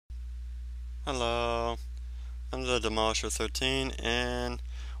Hello, I'm the Demolisher 13, and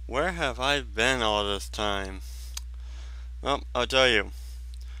where have I been all this time? Well, I'll tell you.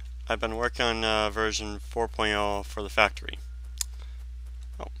 I've been working on version 4.0 for the factory.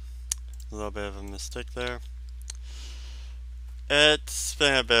 Oh, a little bit of a mistake there. It's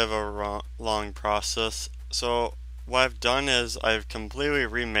been a bit of a long process. So what I've done is I've completely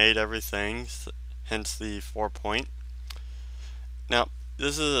remade everything, hence the 4 point. Now,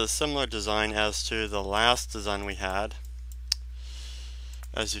 this is a similar design as to the last design we had,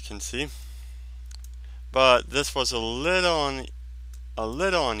 as you can see. But this was a little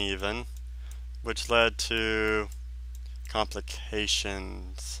uneven, which led to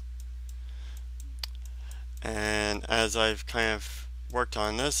complications. And as I've kind of worked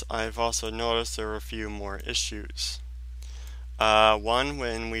on this, I've also noticed there were a few more issues. One,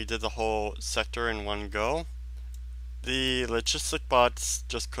 when we did the whole sector in one go, the logistic bots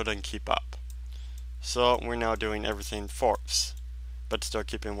just couldn't keep up. So we're now doing everything fourths, but still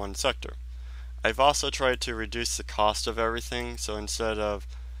keeping one sector. I've also tried to reduce the cost of everything, so instead of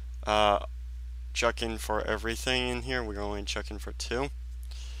checking for everything in here, we're only checking for two.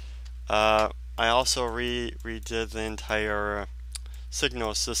 I also redid the entire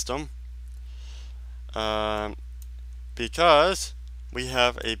signal system because we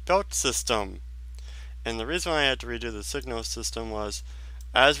have a belt system. And the reason why I had to redo the signal system was,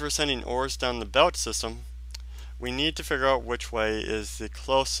 as we're sending ores down the belt system, we need to figure out which way is the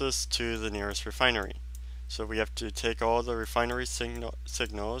closest to the nearest refinery. So we have to take all the refinery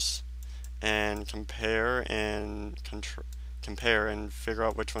signals and compare and figure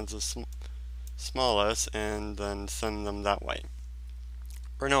out which one's the smallest, and then send them that way.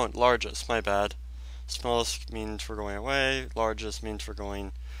 Or no, largest, my bad. Smallest means we're going away, largest means we're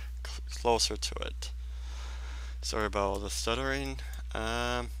going closer to it. Sorry about all the stuttering.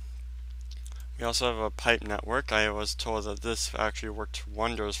 We also have a pipe network. I was told that this actually worked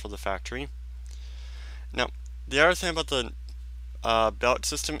wonders for the factory. Now, the other thing about the belt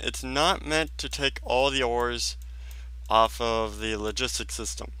system, it's not meant to take all the ores off of the logistics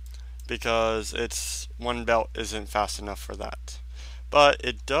system, because it's one belt isn't fast enough for that. But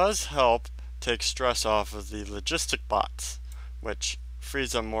it does help take stress off of the logistic bots, which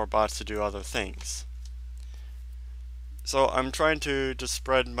frees up more bots to do other things. So I'm trying to just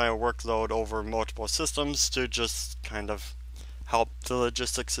spread my workload over multiple systems to just kind of help the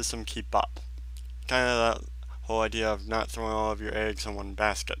logistics system keep up. Kind of that whole idea of not throwing all of your eggs in one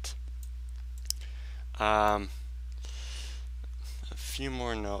basket. A few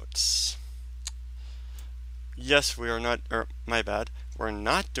more notes. Yes, we are not, my bad, we're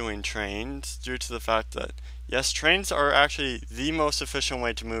not doing trains due to the fact that, yes, trains are actually the most efficient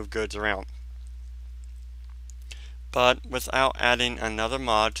way to move goods around. But without adding another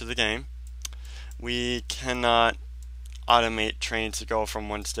mod to the game, we cannot automate trains to go from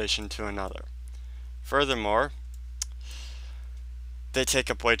one station to another. Furthermore, they take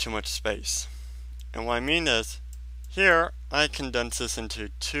up way too much space. And what I mean is, here I condense this into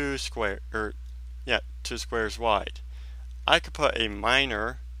two squares wide. I could put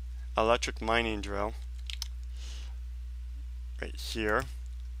a electric mining drill right here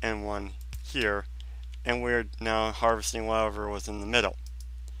and one here, and we're now harvesting whatever was in the middle.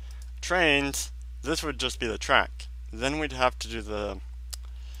 Trains, this would just be the track. Then we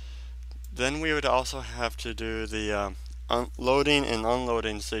would also have to do the loading and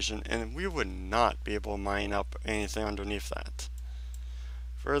unloading station, and we would not be able to mine up anything underneath that.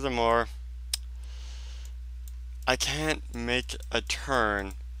 Furthermore, I can't make a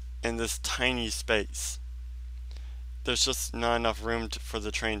turn in this tiny space. There's just not enough room for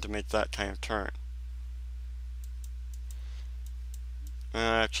the train to make that kind of turn.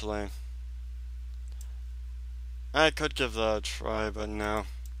 Actually, I could give that a try, but no.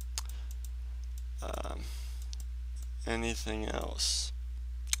 Anything else?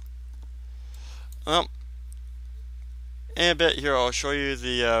 Well, in a bit here I'll show you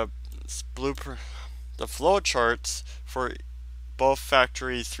the blueprint, the flow charts for both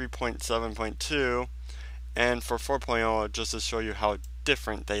Factory 3.7.2 and for 4.0, just to show you how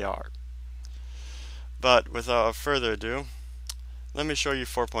different they are. But without further ado, let me show you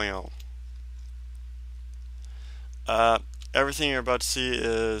 4.0. Everything you're about to see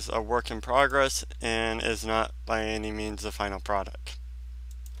is a work in progress and is not by any means the final product.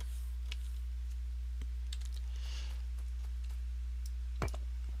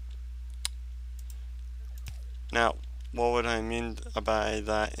 Now, what would I mean by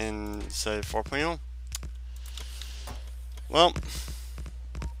that in, say, 4.0? Well,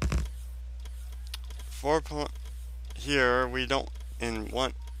 here we don't, in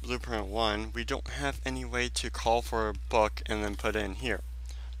blueprint 1, we don't have any way to call for a book and then put it in here.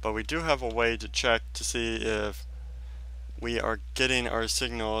 But we do have a way to check to see if we are getting our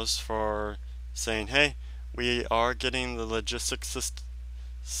signals for saying, hey, we are getting the logistics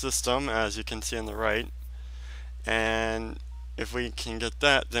system, as you can see on the right. And if we can get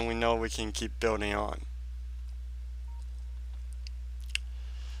that, then we know we can keep building on.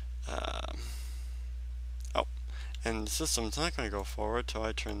 Oh, and the system's not going to go forward till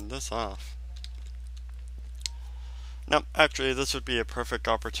I turn this off. Now, actually, this would be a perfect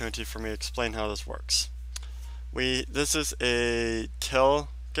opportunity for me to explain how this works. This is a till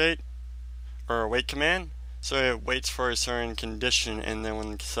gate, or a wait command. So it waits for a certain condition, and then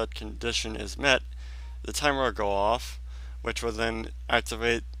when said condition is met, the timer will go off, which will then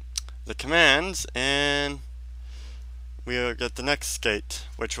activate the commands, and we'll get the next gate,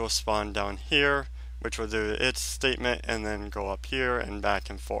 which will spawn down here, which will do its statement and then go up here and back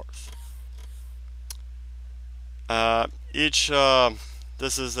and forth.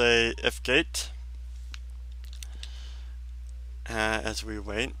 This is a if gate. As we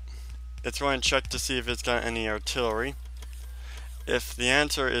wait, it's going to check to see if it's got any artillery. If the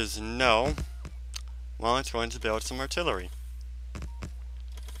answer is no, well, it's going to build some artillery.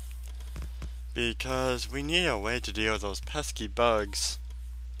 Because we need a way to deal with those pesky bugs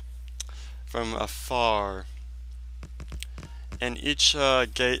from afar. And each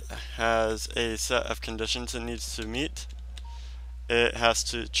gate has a set of conditions it needs to meet. It has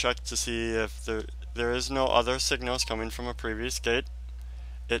to check to see if there is no other signals coming from a previous gate.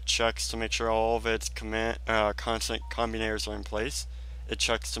 It checks to make sure all of its constant combinators are in place. It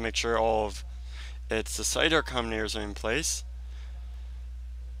checks to make sure all of its decider combinators are in place.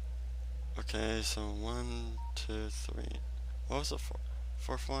 Okay, so 1, 2, 3. What was the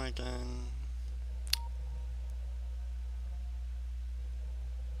fourth one again?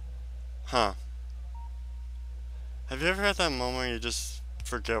 Huh. Have you ever had that moment where you just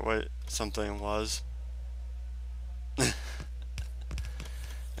forget what something was?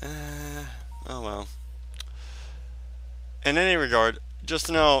 Oh well. In any regard,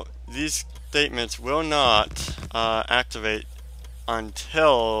 just know these statements will not activate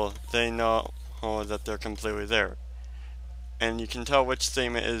until they know that they're completely there. And you can tell which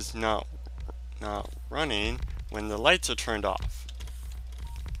statement is not running when the lights are turned off.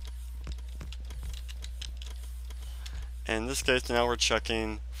 In this case, now we're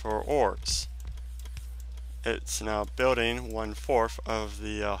checking for ores. It's now building 1/4 of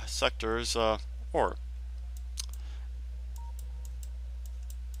the sector's ore.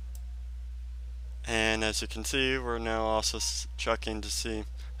 And as you can see, we're now also checking to see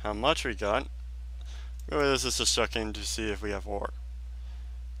how much we got. Really, this is just checking to see if we have ore.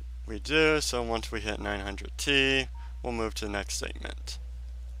 We do, so once we hit 900T, we'll move to the next statement.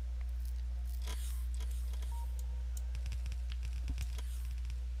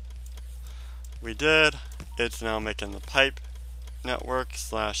 We did. It's now making the pipe network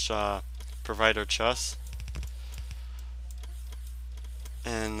 / provider chest.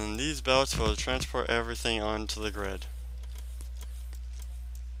 And then these belts will transport everything onto the grid.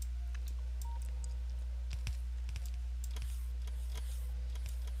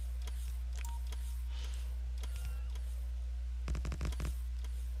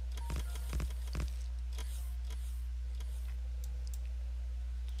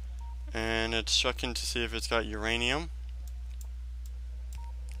 And it's checking to see if it's got uranium.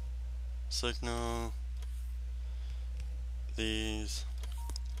 Signal. These.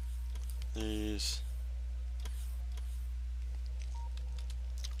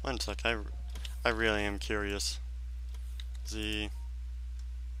 One sec, I really am curious. That'd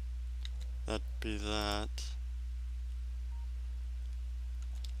be that.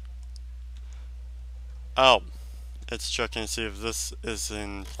 Oh, it's checking to see if this is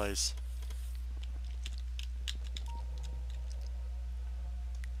in place.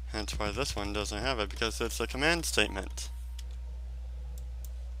 Hence why this one doesn't have it, because it's a command statement.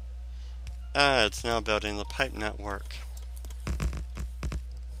 It's now building the pipe network.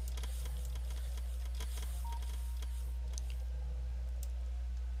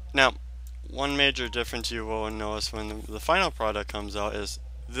 Now, one major difference you will notice when the final product comes out is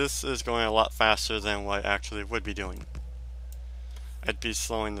this is going a lot faster than what it actually would be doing. I'd be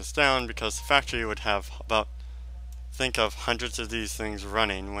slowing this down because the factory would have think of hundreds of these things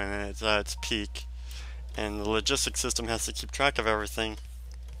running when it's at its peak, and the logistics system has to keep track of everything.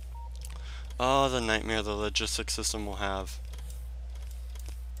 Oh, the nightmare the logistics system will have.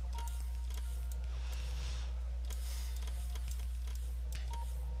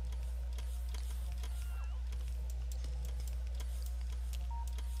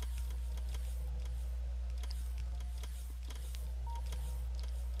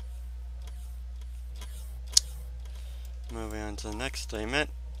 moving on to the next statement.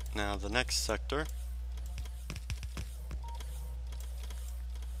 Now the next sector.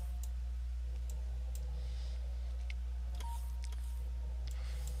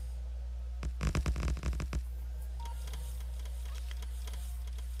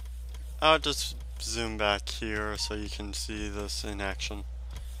 I'll just zoom back here so you can see this in action.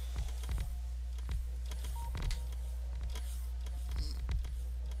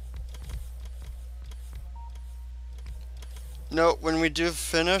 Note, when we do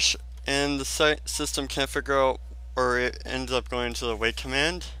finish and the system can't figure out, or it ends up going to the wait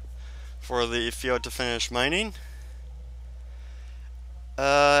command for the field to finish mining,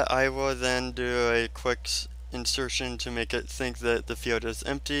 I will then do a quick insertion to make it think that the field is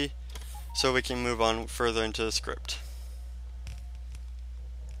empty so we can move on further into the script.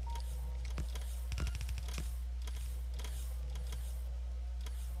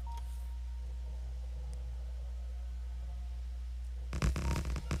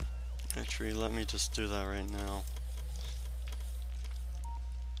 Actually, let me just do that right now.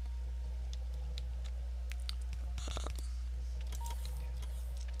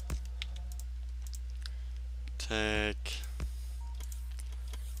 Take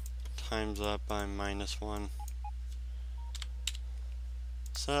times that by -1.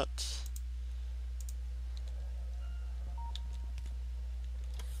 Set.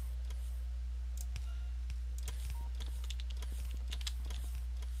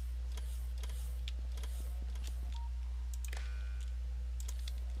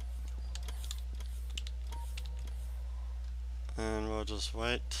 And we'll just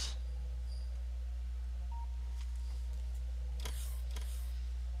wait.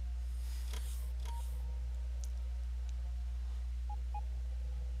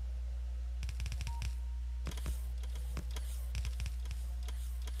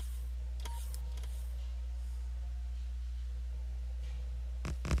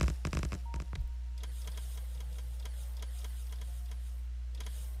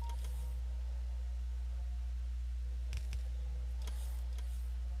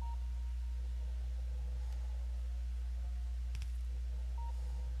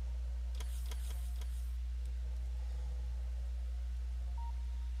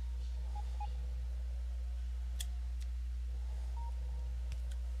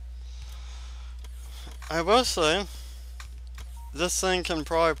 I will say, this thing can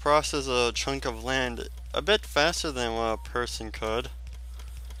probably process a chunk of land a bit faster than what a person could.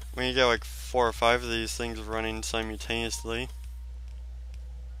 When you get like 4 or 5 of these things running simultaneously.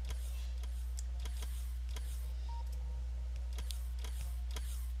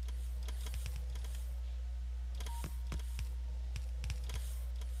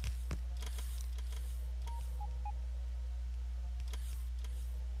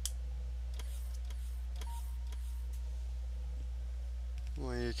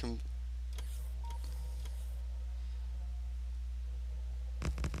 Well, you can...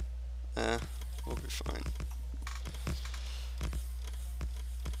 we'll be fine.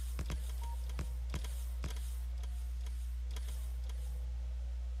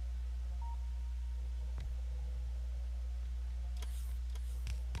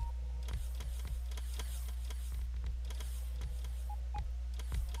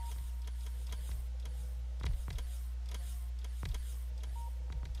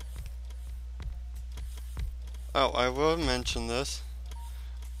 Oh, I will mention this.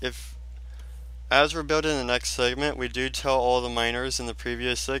 As we're building the next segment, we do tell all the miners in the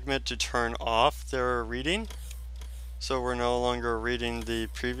previous segment to turn off their reading. So we're no longer reading the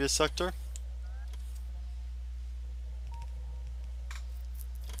previous sector.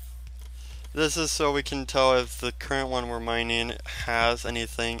 This is so we can tell if the current one we're mining has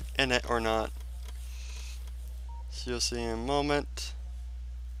anything in it or not. So you'll see in a moment.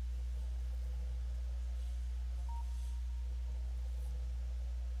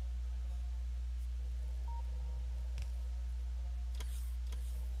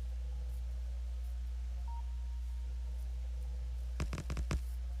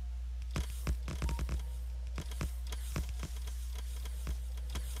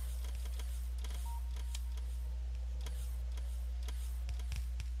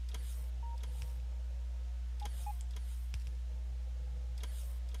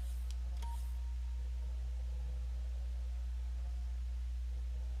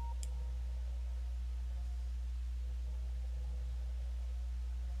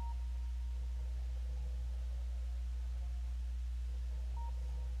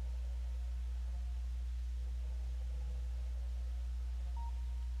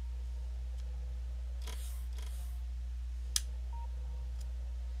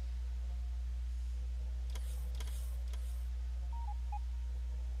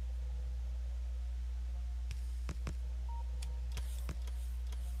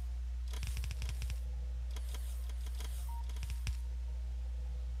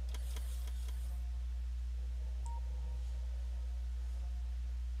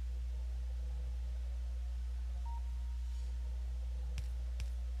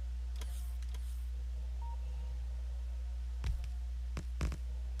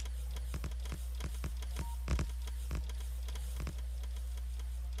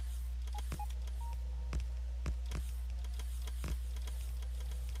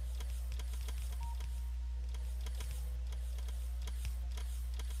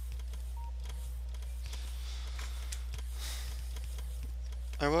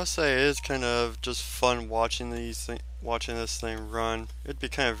 I will say it is kind of just fun watching watching this thing run. It'd be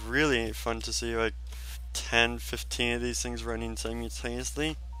kind of really fun to see like 10, 15 of these things running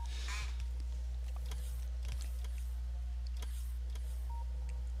simultaneously.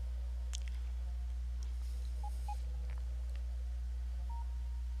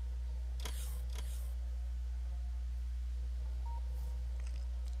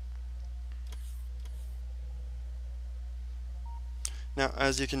 Now,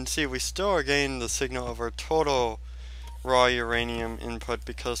 as you can see, we still are getting the signal of our total raw uranium input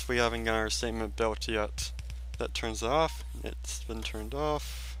because we haven't got our statement built yet. That turns off. It's been turned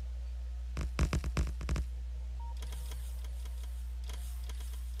off.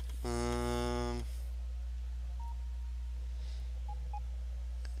 I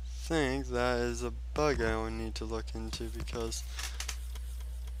think that is a bug I will need to look into because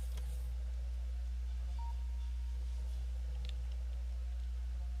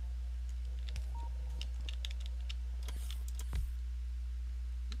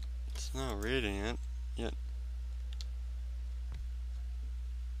it's not reading it yet.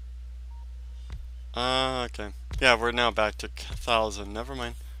 Okay. Yeah, we're now back to 1,000. Never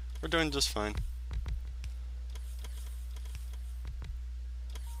mind. We're doing just fine.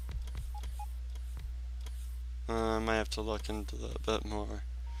 I might have to look into that a bit more.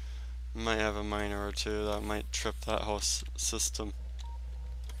 Might have a miner or two that might trip that whole system.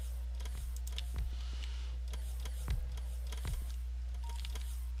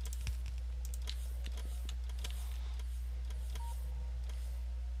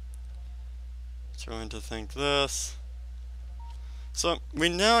 It's going to think this. So we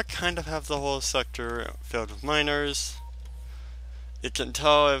now kind of have the whole sector filled with miners. It can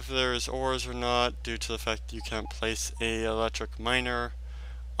tell if there's ores or not due to the fact that you can't place a electric miner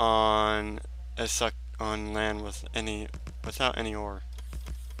on on land without any ore.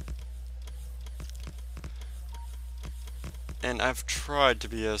 And I've tried to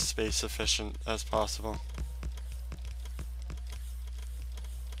be as space efficient as possible.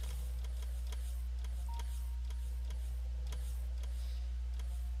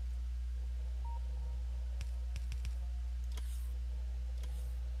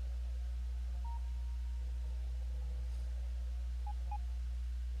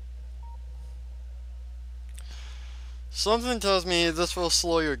 Something tells me this will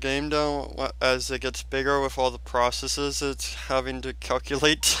slow your game down as it gets bigger with all the processes it's having to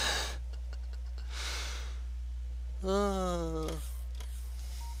calculate. And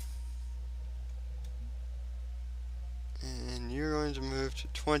you're going to move to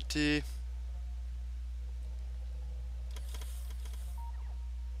 20.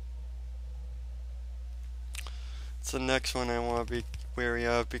 It's the next one I want to be wary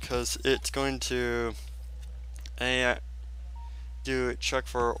of because it's going to do a check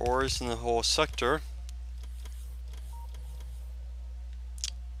for ores in the whole sector.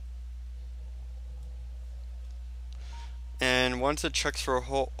 And once it checks for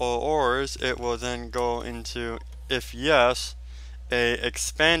ores, it will then go into, if yes, a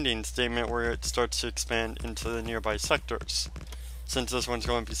expanding statement where it starts to expand into the nearby sectors, since this one's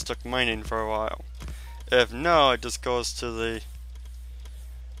going to be stuck mining for a while. If no, it just goes to the,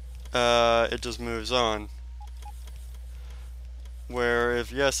 it just moves on. Where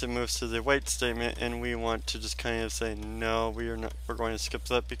if yes, it moves to the wait statement, and we want to just kind of say no, we're going to skip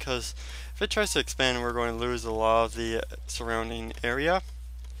that, because if it tries to expand, we're going to lose a lot of the surrounding area.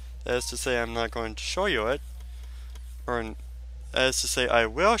 That is to say, I'm not going to show you it, or that is to say, I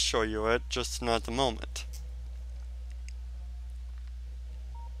will show you it, just not at the moment.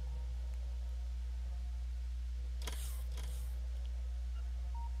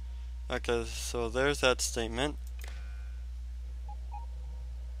 Okay, so there's that statement.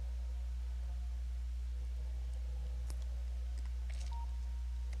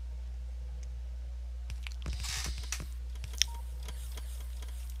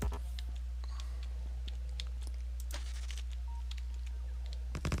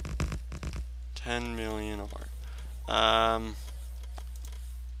 $10 million ore. I'll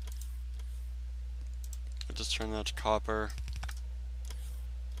just turn that to copper.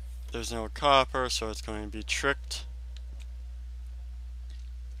 There's no copper, so it's going to be tricked.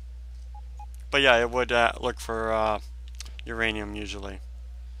 But yeah, it would look for uranium usually,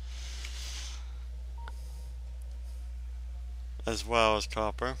 as well as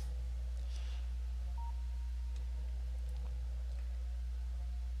copper.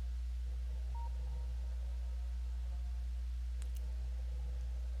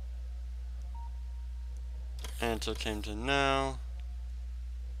 Answer came to no.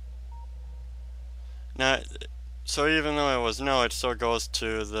 Now, So even though it was no, it still goes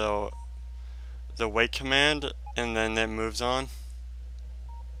to the wait command, and then it moves on.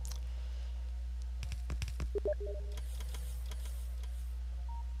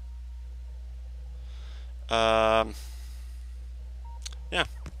 Um, yeah.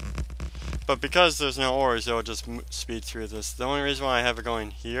 But because there's no ors, it'll just speed through this. The only reason why I have it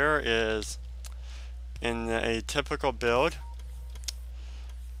going here is in a typical build,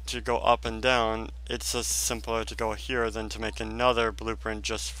 to go up and down, it's just simpler to go here than to make another blueprint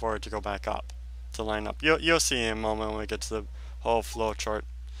just for it to go back up, to line up. You'll see in a moment when we get to the whole flow chart.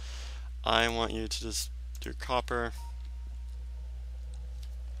 I want you to just do copper.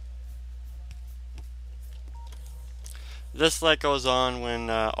 This light goes on when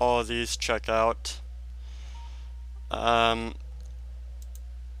all of these check out.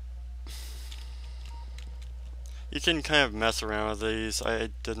 You can kind of mess around with these. I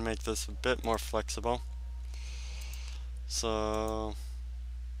did make this a bit more flexible. So,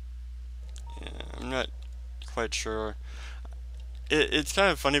 yeah, I'm not quite sure. It's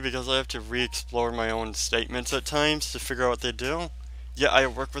kind of funny because I have to re-explore my own statements at times to figure out what they do. Yeah, I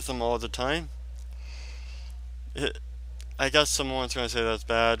work with them all the time. I guess someone's going to say that's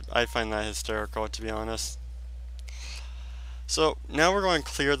bad. I find that hysterical, to be honest. So now we're going to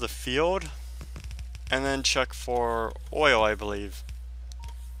clear the field and then check for oil, I believe.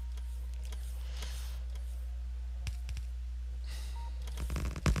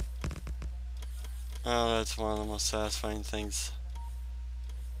 Oh, that's one of the most satisfying things.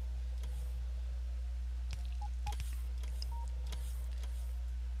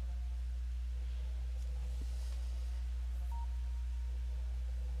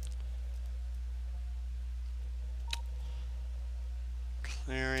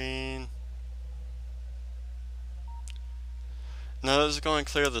 Clearing. Now this is going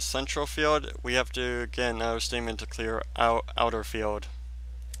to clear the central field. We have to get another statement to clear outer field.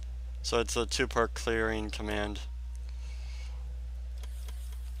 So it's a two-part clearing command.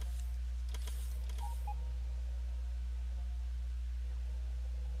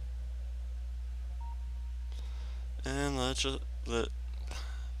 And the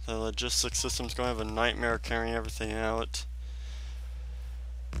logistics system's going to have a nightmare carrying everything out.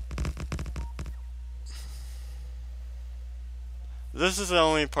 This is the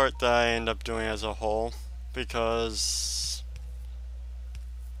only part that I end up doing as a whole, because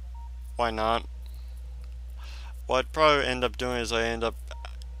why not? What I'd probably end up doing is I end up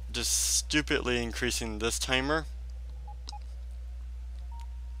just stupidly increasing this timer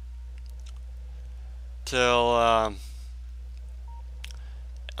till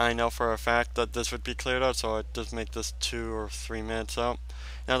I know for a fact that this would be cleared out, so I'd just make this 2 or 3 minutes out.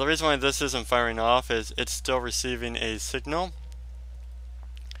 Now the reason why this isn't firing off is it's still receiving a signal.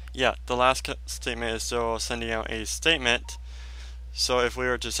 Yeah, the last statement is still sending out a statement. So if we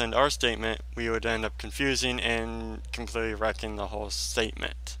were to send our statement, we would end up confusing and completely wrecking the whole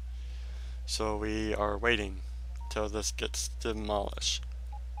statement. So we are waiting till this gets demolished.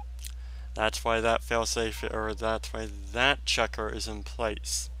 That's why that failsafe, or that's why that checker is in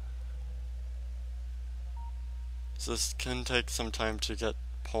place. So this can take some time to get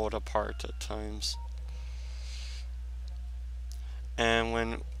pulled apart at times. And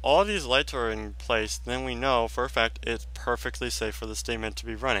when all these lights are in place, then we know for a fact it's perfectly safe for the statement to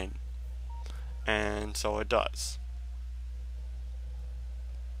be running. And so it does.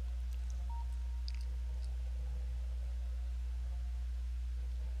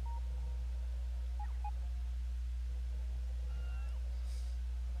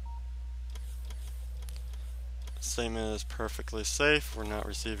 Statement is perfectly safe. We're not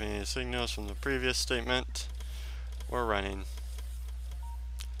receiving any signals from the previous statement. We're running.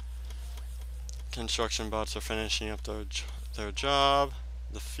 Construction bots are finishing up their job.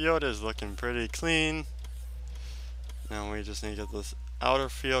 The field is looking pretty clean. Now we just need to get this outer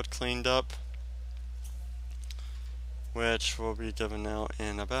field cleaned up, which will be given out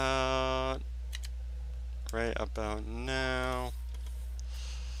in right about now.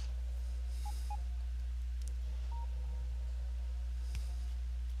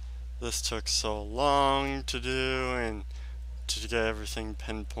 This took so long to do and to get everything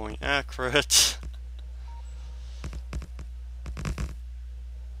pinpoint accurate.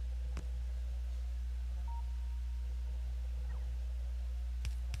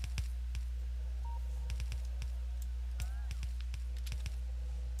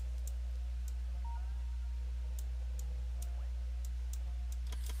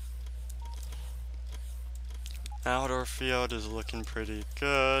 Outer field is looking pretty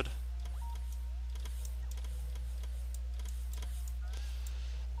good.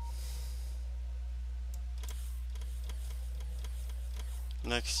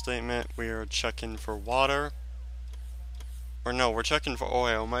 next statement, we are checking for water. Or no, we're checking for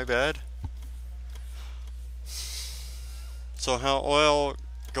oil, my bad. So how oil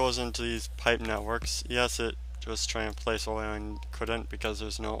goes into these pipe networks, yes, it was trying to place oil and couldn't because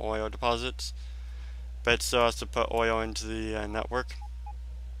there's no oil deposits, but it still has to put oil into the network.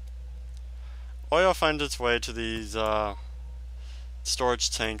 Oil finds its way to these storage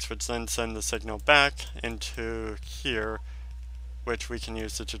tanks, which then send the signal back into here, which we can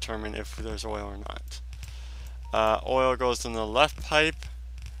use to determine if there's oil or not. Oil goes in the left pipe.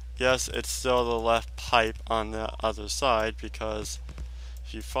 Yes, it's still the left pipe on the other side, because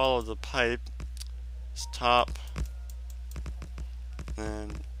if you follow the pipe, it's top,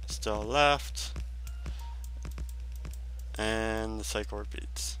 then still left, and the cycle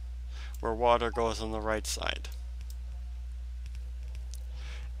repeats, where water goes on the right side.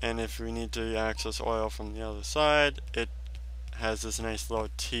 And if we need to access oil from the other side, it has this nice little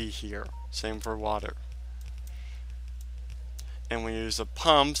T here. Same for water. And we use the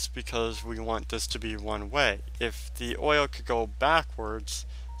pumps because we want this to be one way. If the oil could go backwards,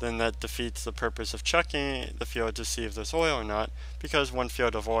 then that defeats the purpose of checking the field to see if there's oil or not, because one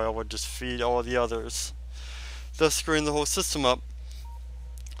field of oil would just feed all the others, thus screwing the whole system up.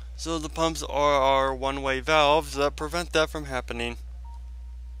 So the pumps are our one-way valves that prevent that from happening.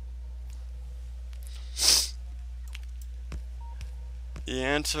 The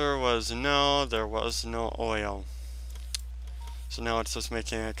answer was no, there was no oil. So now it's just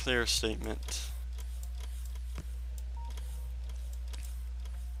making a clear statement.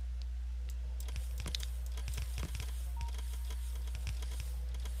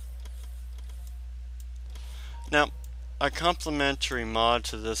 Now, a complementary mod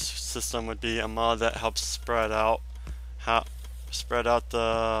to this system would be a mod that helps spread out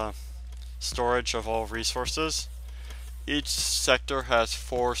the storage of all resources. Each sector has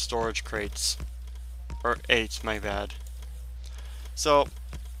 4 storage crates, or 8, my bad. So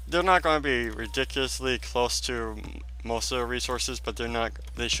they're not going to be ridiculously close to most of the resources, but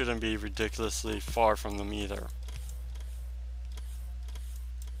they shouldn't be ridiculously far from them either.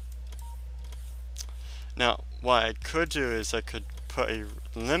 Now, what I could do is I could put a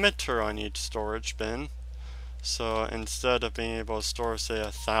limiter on each storage bin. So instead of being able to store, say,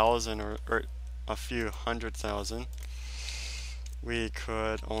 1,000 or a few 100,000, we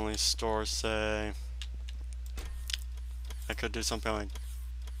could only store, say, I could do something like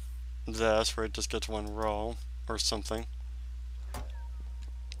this, where it just gets one row or something.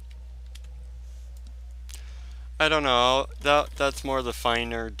 I don't know. That's more the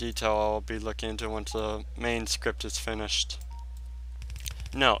finer detail I'll be looking into once the main script is finished.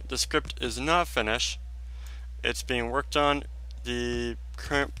 No, the script is not finished. It's being worked on. The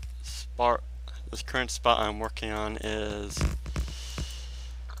current spot I'm working on is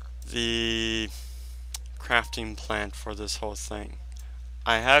the crafting plant for this whole thing.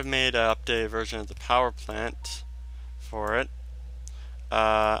 I have made an updated version of the power plant for it.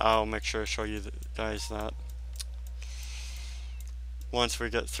 I'll make sure to show you guys that once we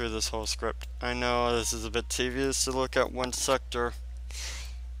get through this whole script. I know this is a bit tedious to look at one sector,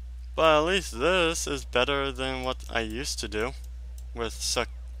 but at least this is better than what I used to do with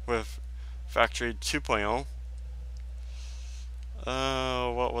Factory 2.0.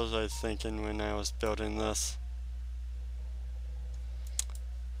 What was I thinking when I was building this?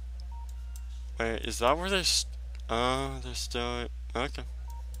 Wait, is that where they're still... Okay.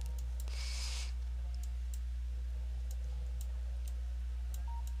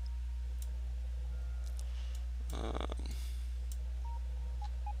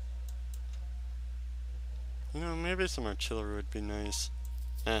 You know, maybe some artillery would be nice.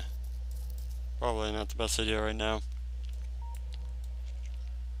 Probably not the best idea right now.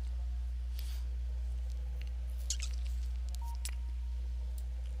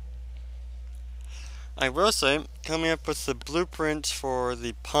 I will say, coming up with the blueprints for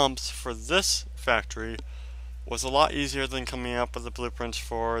the pumps for this factory was a lot easier than coming up with the blueprints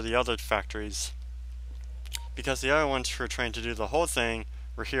for the other factories. Because the other ones were trying to do the whole thing,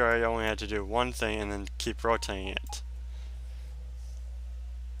 where here I only had to do one thing and then keep rotating it.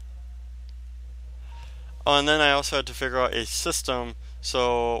 Oh, and then I also had to figure out a system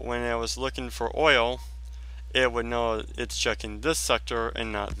so when I was looking for oil, it would know it's checking this sector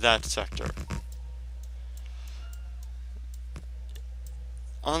and not that sector.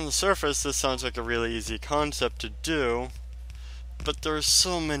 On the surface, this sounds like a really easy concept to do, but there are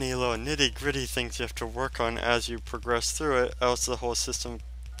so many little nitty-gritty things you have to work on as you progress through it, else the whole system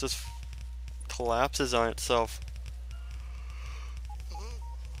just collapses on itself.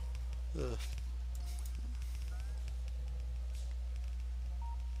 Ugh.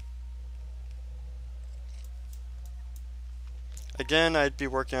 Again, I'd be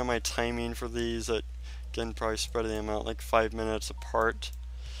working on my timing for these. Again, probably spreading them out like 5 minutes apart.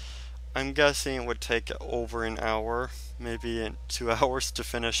 I'm guessing it would take over an hour, maybe 2 hours to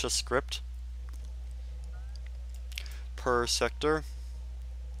finish a script per sector.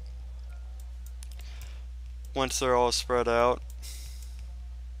 Once they're all spread out.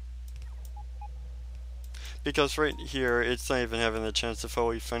 Because right here, it's not even having the chance to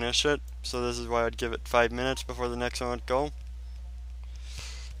fully finish it. So this is why I'd give it 5 minutes before the next one would go.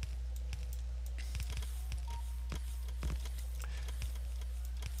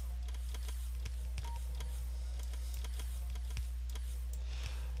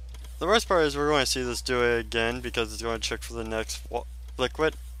 The worst part is we're going to see this do it again because it's going to check for the next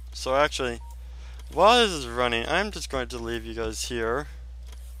liquid. So actually, while this is running, I'm just going to leave you guys here.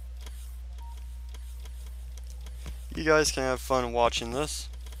 You guys can have fun watching this.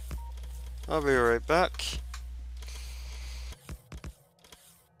 I'll be right back.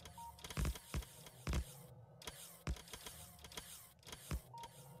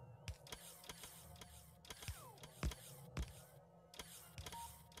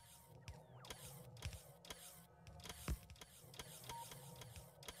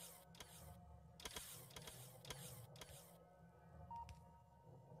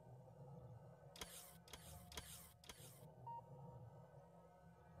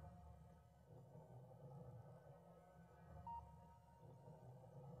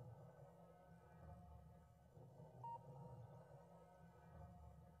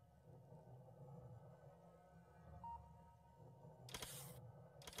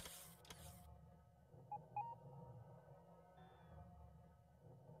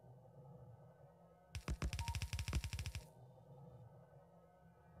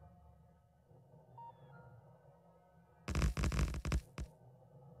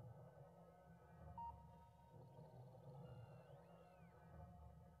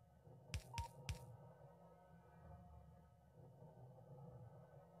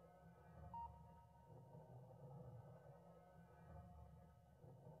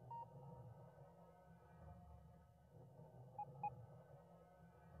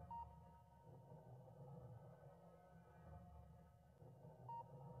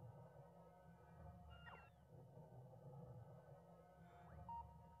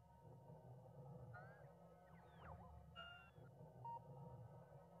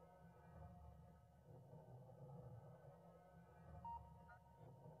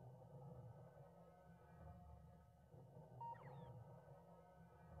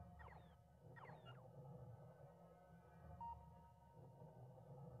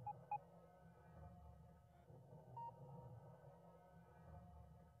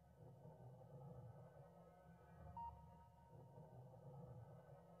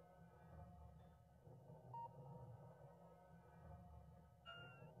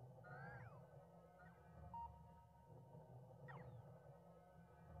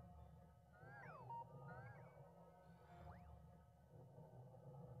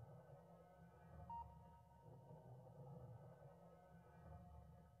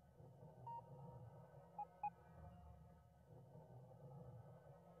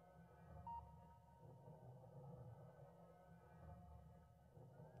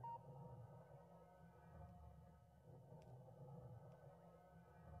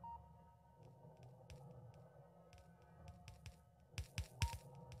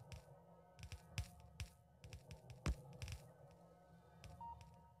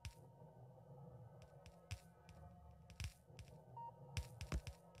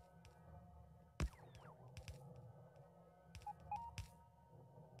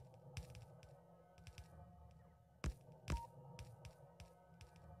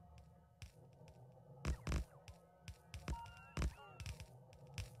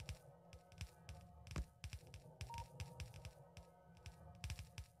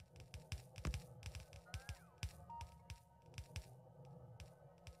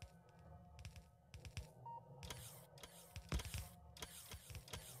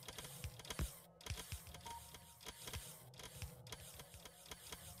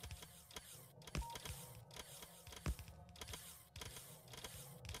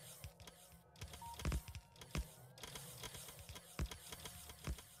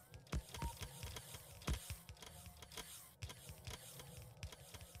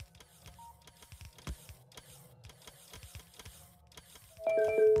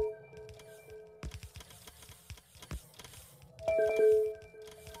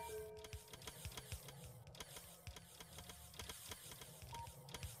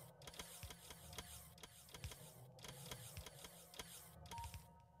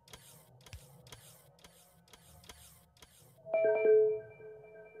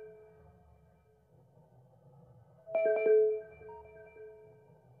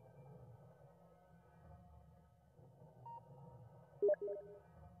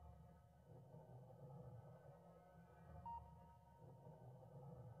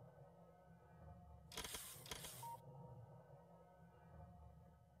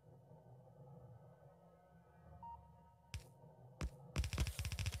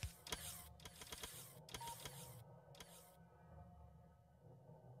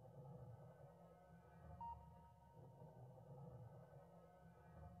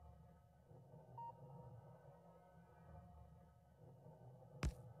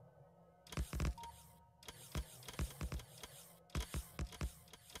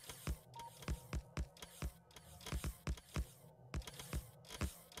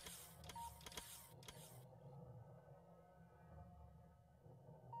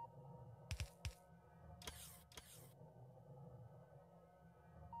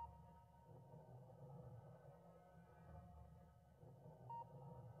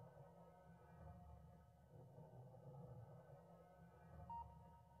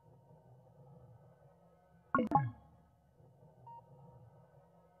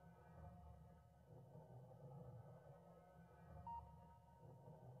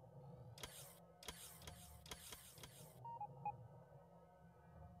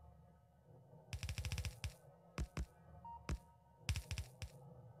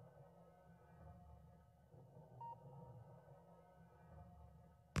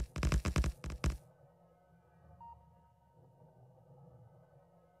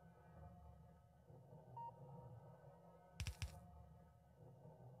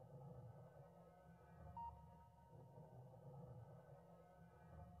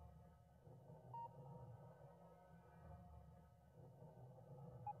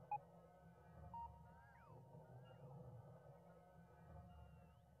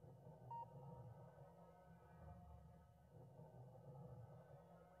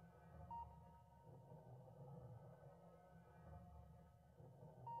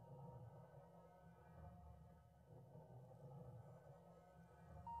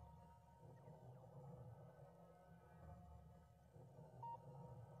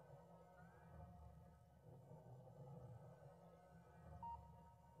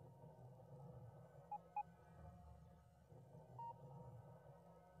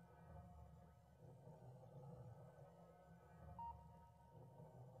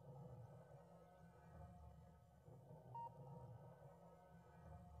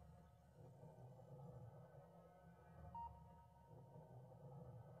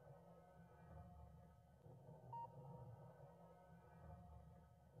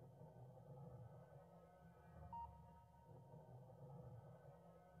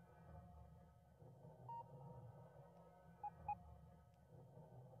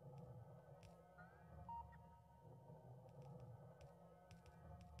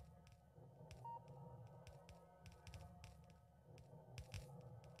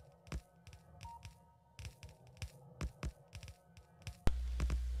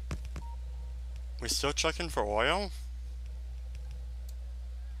 We still checking for oil?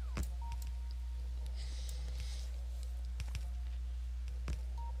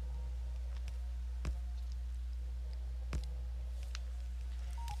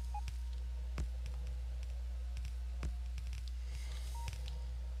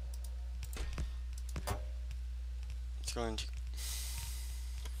 It's going to...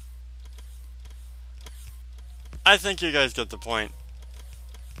 I think you guys get the point.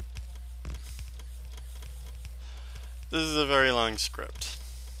 This is a very long script.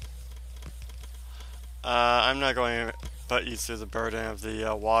 I'm not going to put you through the burden of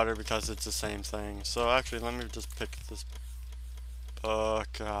the water because it's the same thing. So actually, let me just pick this book.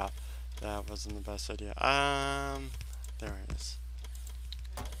 That wasn't the best idea. There it is.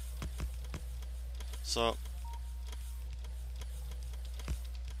 So,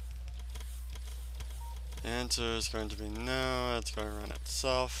 the answer is going to be no. It's going to run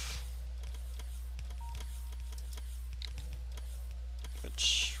itself,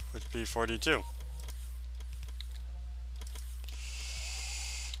 which would be 42.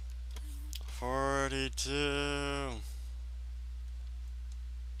 42.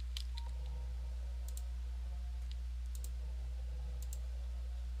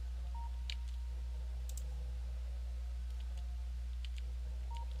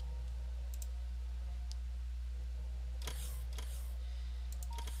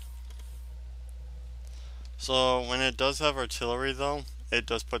 So when it does have artillery though, it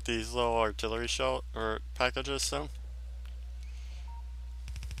does put these little artillery shell or packages so.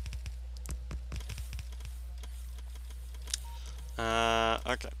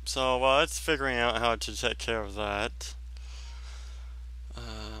 Okay, so while it's figuring out how to take care of that,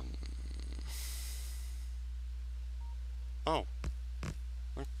 oh,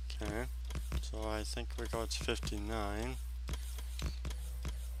 okay, so I think we go to 59.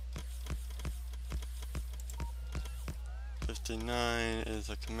 59 is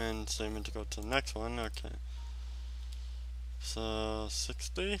a command statement to go to the next one, okay. So,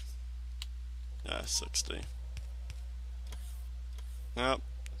 60? Yeah, 60. Nope,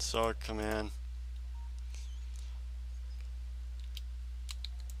 so a command.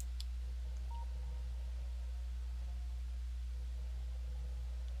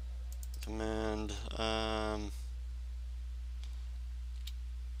 Command,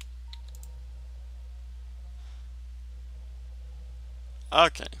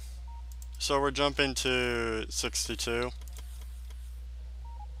 okay. So we're jumping to 62.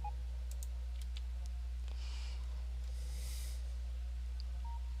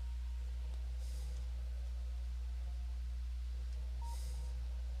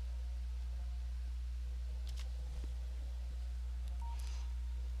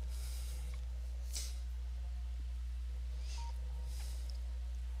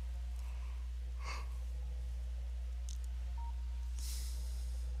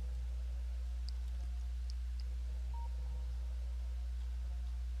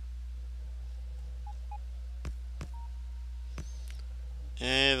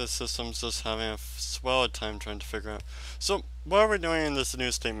 The system's just having a swell time trying to figure out. So, what are we doing in this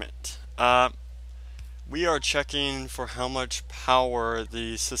new statement? We are checking for how much power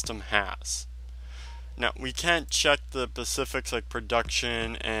the system has. Now, we can't check the specifics like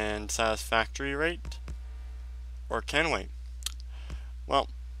production and satisfactory rate. Or can we? Well,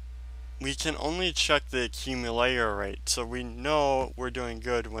 we can only check the accumulator rate. So we know we're doing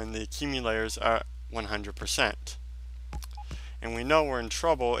good when the accumulators are 100%. And we know we're in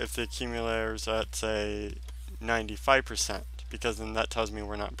trouble if the accumulator's at, say, 95%, because then that tells me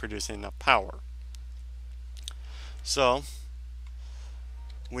we're not producing enough power. So,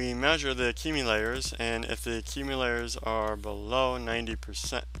 we measure the accumulators, and if the accumulators are below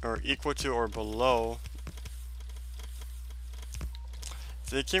 90%, or equal to or below, if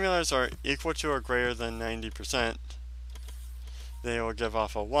the accumulators are equal to or greater than 90%, they will give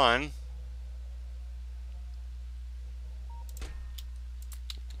off a 1.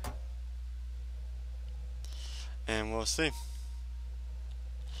 And we'll see.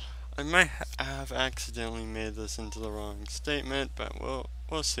 I might have accidentally made this into the wrong statement, but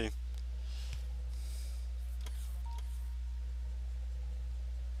we'll see.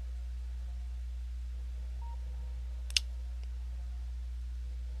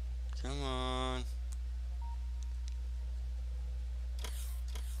 Come on.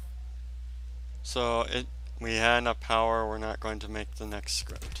 So we had enough power, we're not going to make the next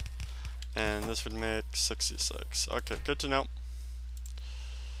script. And this would make 66. Okay, good to know.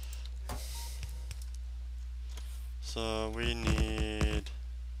 So we need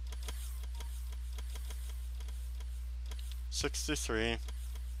 63,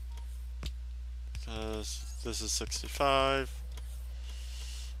 because this is 65.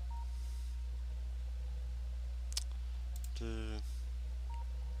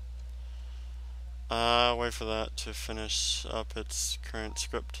 Wait for that to finish up its current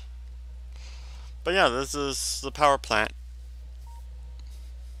script. But yeah, this is the power plant.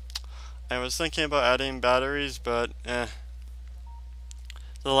 I was thinking about adding batteries, but the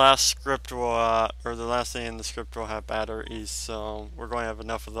last script will, or the last thing in the script will have batteries, so we're going to have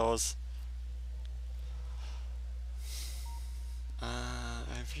enough of those.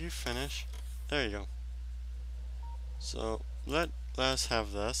 Have you finished? There you go. So let's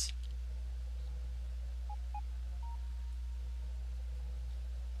have this.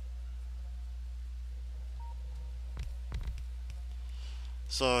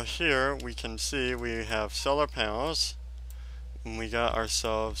 So here we can see we have solar panels, and we got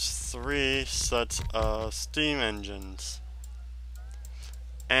ourselves 3 sets of steam engines.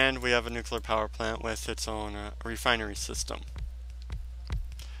 And we have a nuclear power plant with its own refinery system.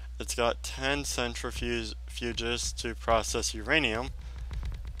 It's got 10 centrifuges to process uranium,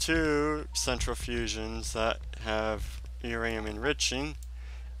 2 centrifuges that have uranium enriching,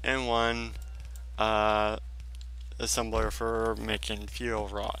 and 1 assembler for making fuel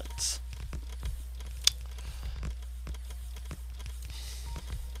rods.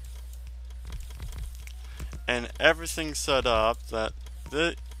 And everything's set up that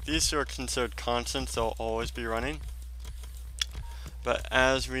these two are considered constants, they'll always be running. But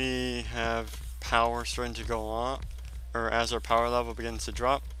as we have power starting to go on, or as our power level begins to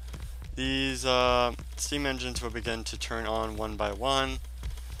drop, these steam engines will begin to turn on one by one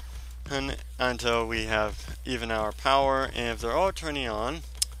until we have even our power. And if they're all turning on,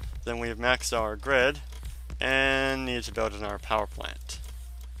 then we've maxed our grid and need to build another power plant.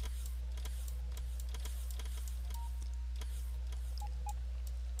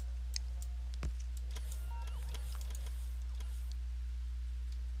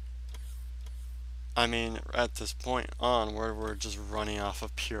 I mean, at this point on, we're just running off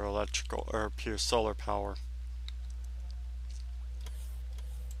of pure electrical or pure solar power.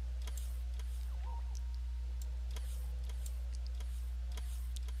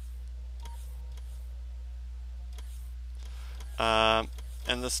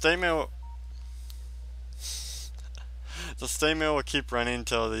 And the statement will keep running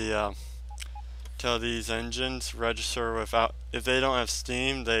till these engines register without. If they don't have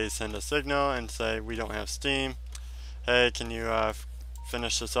steam, they send a signal and say we don't have steam. Hey, can you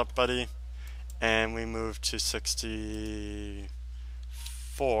finish this up, buddy? And we move to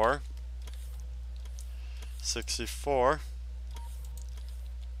 64.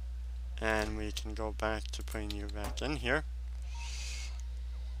 And we can go back to putting you back in here.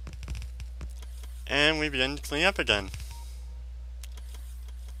 And we begin to clean up again.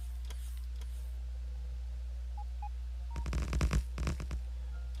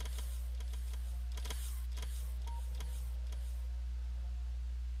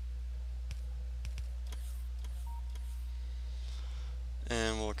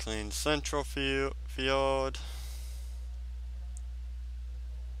 And we'll clean central field.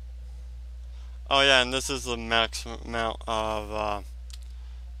 Oh yeah, and this is the maximum amount of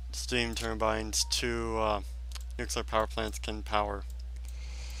steam turbines 2 nuclear power plants can power.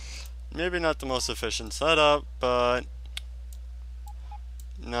 Maybe not the most efficient setup, but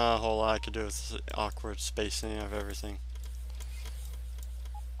not a whole lot I could do with the awkward spacing of everything.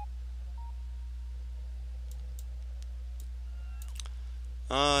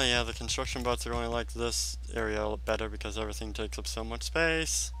 Oh yeah, the construction bots are only like this area a lot better because everything takes up so much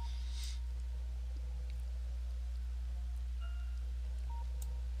space.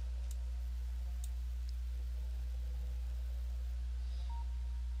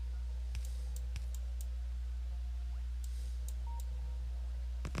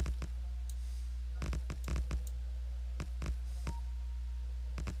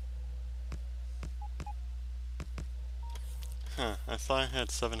 Huh, I thought I had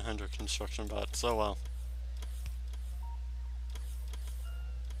 700 construction bots, oh well.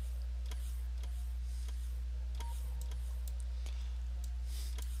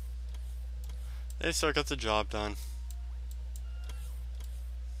 They still got the job done.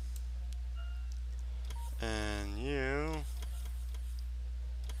 And you...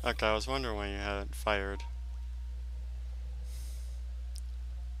 Okay, I was wondering why you hadn't fired.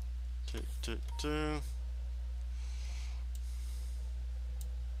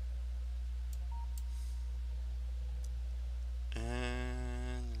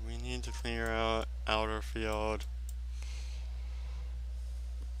 And we need to clear out outer field.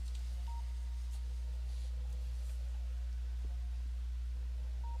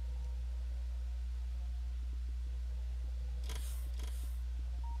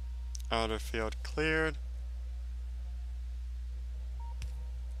 Outer field cleared.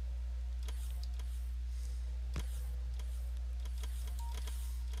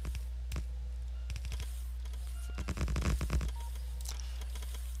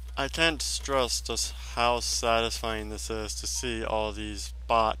 I can't stress just how satisfying this is to see all these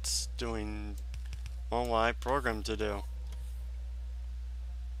bots doing what I programmed to do.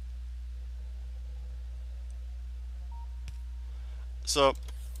 So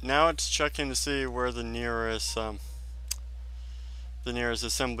now it's checking to see where the nearest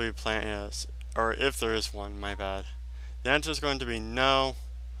assembly plant is, or if there is one. My bad. The answer is going to be no.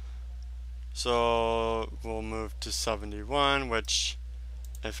 So we'll move to 71, which,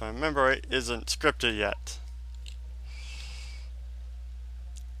 if I remember right, isn't scripted yet.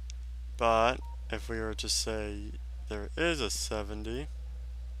 But if we were to say there is a 70,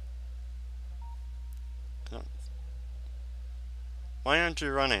 why aren't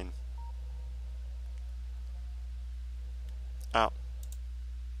you running? Oh.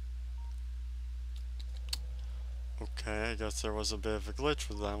 Okay, I guess there was a bit of a glitch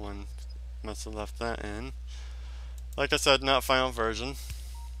with that one. Must have left that in. Like I said, not final version,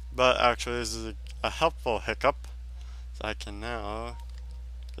 but actually this is a helpful hiccup. So I can now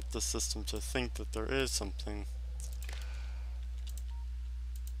get the system to think that there is something.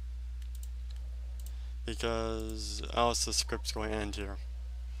 Because else the script's going to end here.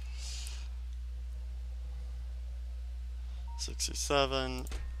 67.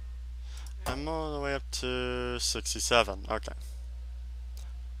 I'm all the way up to 67. Okay.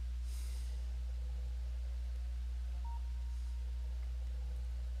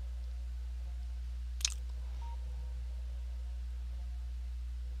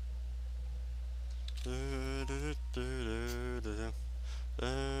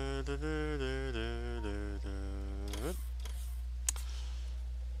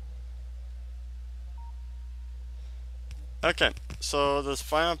 Okay, so this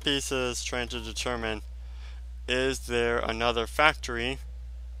final piece is trying to determine, is there another factory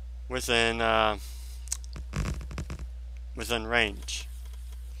within within range?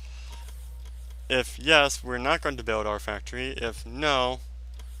 If yes, we're not going to build our factory. If no,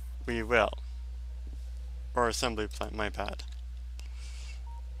 we will. Or assembly plant, my bad.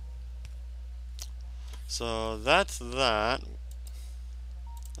 So that's that.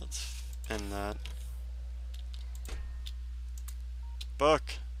 Let's end that.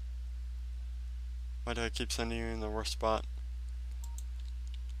 Book. Why do I keep sending you in the worst spot?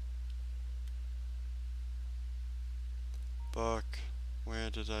 Book.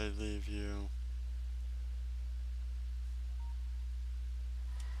 Where did I leave you?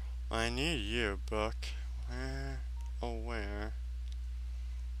 I need you, book. Where? Oh, where?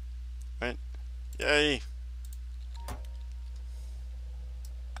 Right. Yay!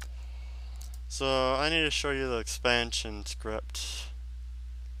 So I need to show you the expansion script.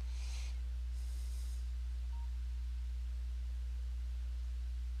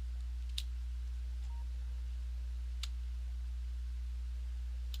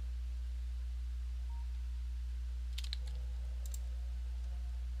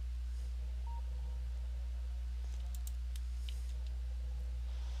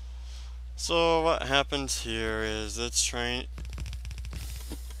 So what happens here is it's trying.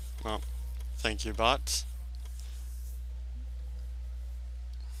 Well, thank you, bots.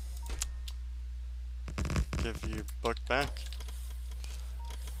 Give you book back.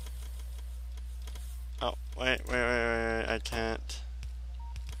 Oh, wait, I can't.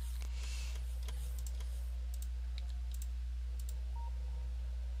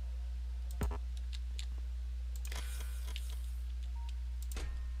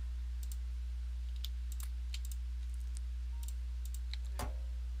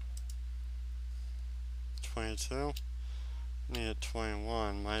 $22. Need a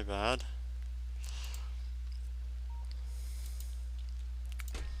 21, my bad.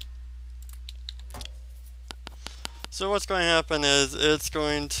 So what's going to happen is it's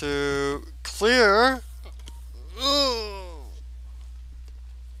going to clear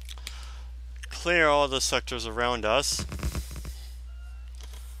all the sectors around us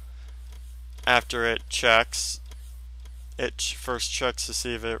after it checks. It first checks to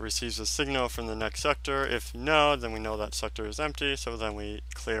see if it receives a signal from the next sector. If no, then we know that sector is empty, so then we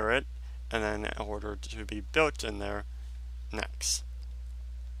clear it and then order to be built in there next.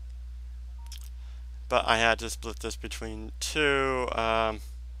 But I had to split this between two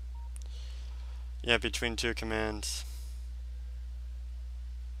between two commands.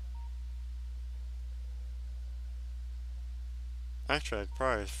 Actually, I'd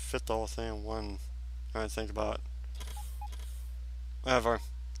probably fit the whole thing in one. I think about it. Whatever.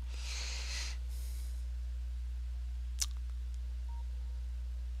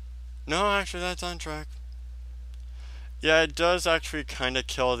 No, actually, that's on track. Yeah, it does actually kind of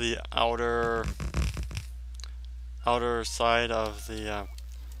kill the outer side of the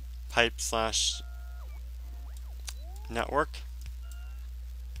pipe slash network.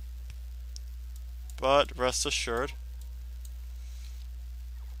 But rest assured,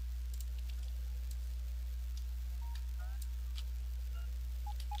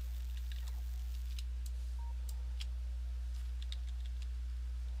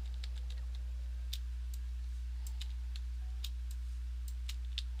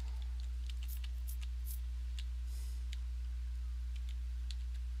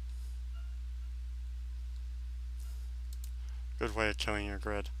 good way of killing your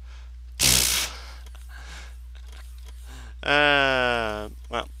grid.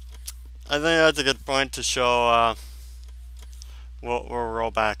 Well, I think that's a good point to show. We'll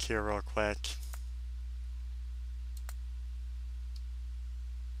roll back here real quick.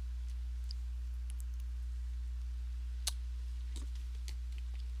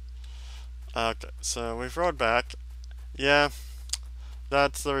 Okay, so we've rolled back. Yeah,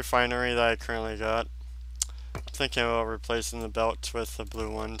 that's the refinery that I currently got. I'm thinking about replacing the belts with the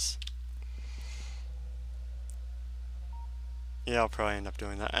blue ones. Yeah, I'll probably end up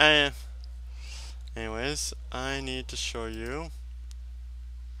doing that. Anyways, I need to show you.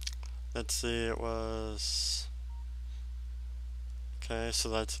 Let's see, it was... Okay, so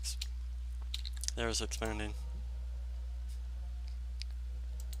there's expanding.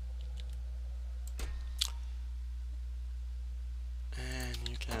 And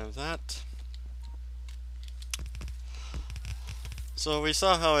you can have that. So we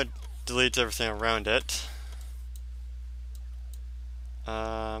saw how it deletes everything around it.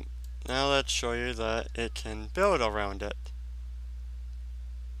 Now let's show you that it can build around it.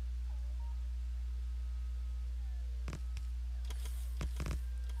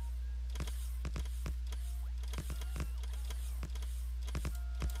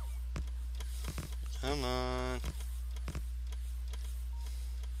 Come on.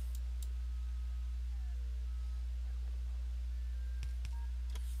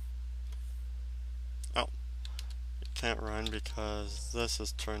 Oh, it can't run because this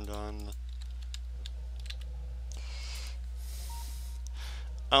is turned on.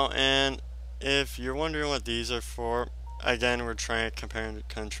 Oh, and if you're wondering what these are for, again, we're trying to compare and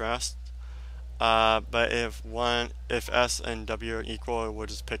contrast. But if S and W are equal, we'll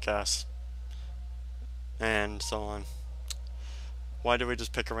just pick S, and so on. Why do we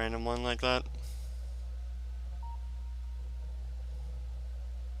just pick a random one like that?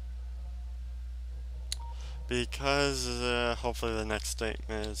 Because hopefully the next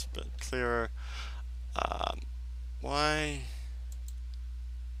statement is a bit clearer. Why?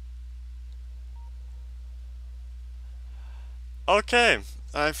 Okay,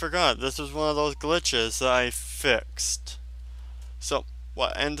 I forgot. This was one of those glitches that I fixed. So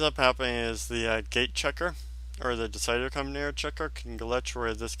what ends up happening is the gate checker, or the decider combinator checker, can glitch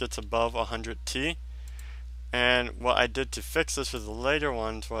where this gets above 100T. And what I did to fix this with the later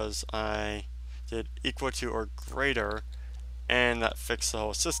ones was I did equal to or greater, and that fixed the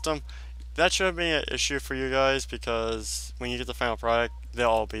whole system. That shouldn't be an issue for you guys because when you get the final product, they'll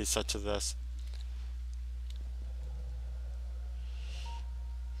all be set to this.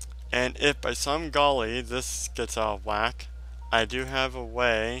 And if by some golly this gets out of whack, I do have a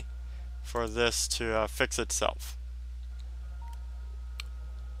way for this to fix itself.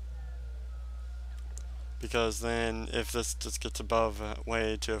 Because then if this just gets above,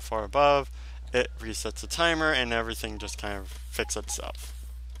 way too far above, it resets the timer and everything just kind of fixes itself.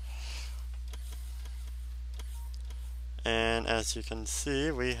 And as you can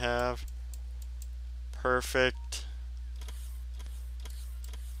see, we have perfect,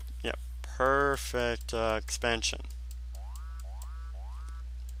 perfect expansion.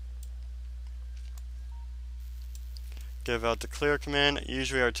 Give out the clear command.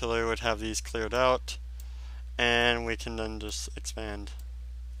 Usually artillery would have these cleared out, and we can then just expand.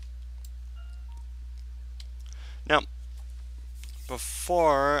 Now,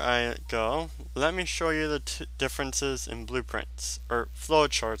 before I go, let me show you the differences in blueprints or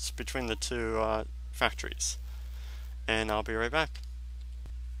flowcharts between the two factories, and I'll be right back.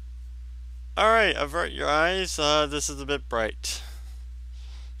 Alright, avert your eyes. This is a bit bright.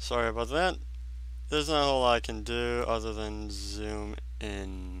 Sorry about that. There's not a whole lot I can do other than zoom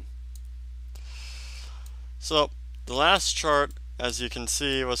in. So, the last chart, as you can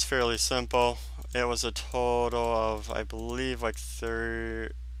see, was fairly simple. It was a total of, I believe, like 33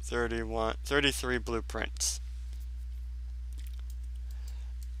 blueprints.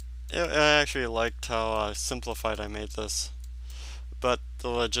 I actually liked how simplified I made this. But the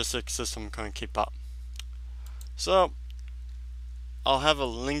logistics system can keep up. So I'll have a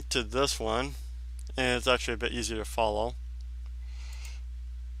link to this one, and it's actually a bit easier to follow.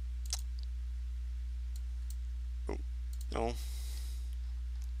 Oh, no.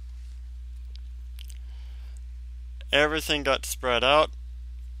 Everything got spread out.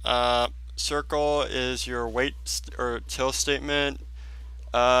 Circle is your wait or till statement.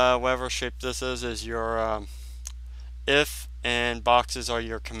 Whatever shape this is your if, and boxes are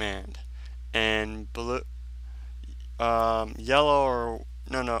your command. And blue, yellow or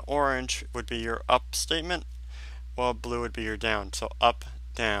no, orange would be your up statement, while blue would be your down. So up,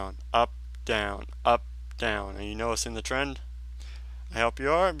 down, up, down, up, down. Are you noticing the trend? I hope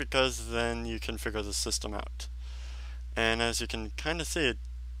you are, because then you can figure the system out. And as you can kind of see,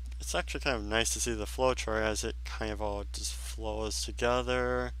 it's actually kind of nice to see the flow chart as it kind of all just flows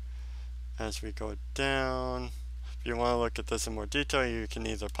together as we go down. If you want to look at this in more detail, you can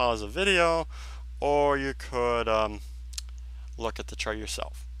either pause the video or you could look at the chart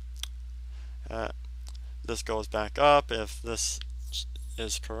yourself. This goes back up if this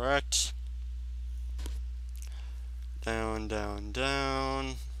is correct. Down, down,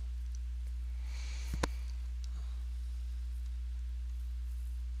 down.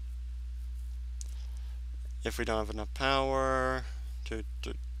 If we don't have enough power, and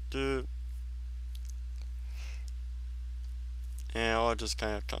it all just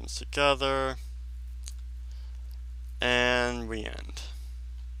kind of comes together, and we end.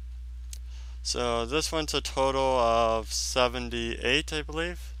 So this one's a total of 78, I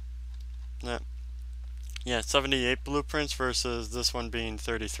believe. Yeah, 78 blueprints versus this one being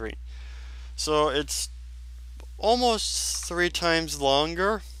 33. So it's almost 3 times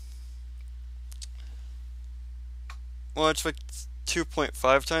longer. Well, it's like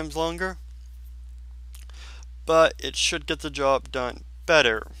 2.5 times longer, but it should get the job done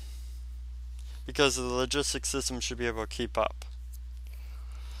better because the logistics system should be able to keep up.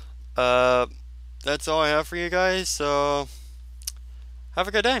 That's all I have for you guys, so have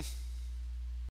a good day.